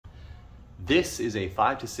This is a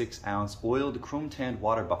 5 to 6 ounce oiled chrome tanned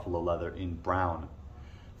water buffalo leather in brown.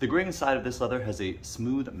 The grain side of this leather has a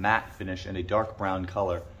smooth matte finish and a dark brown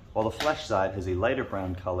color, while the flesh side has a lighter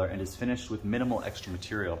brown color and is finished with minimal extra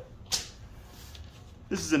material.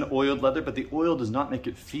 This is an oiled leather, but the oil does not make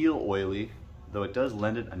it feel oily, though it does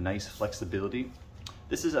lend it a nice flexibility.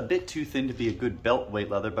 This is a bit too thin to be a good belt weight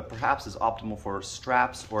leather, but perhaps is optimal for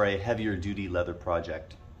straps or a heavier duty leather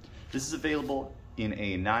project. This is available in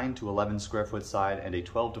a 9 to 11 square foot side and a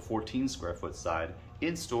 12 to 14 square foot side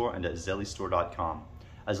in store and at ZeliSTORE.com.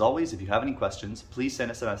 As always, if you have any questions, please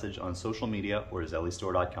send us a message on social media or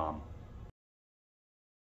ZeliSTORE.com.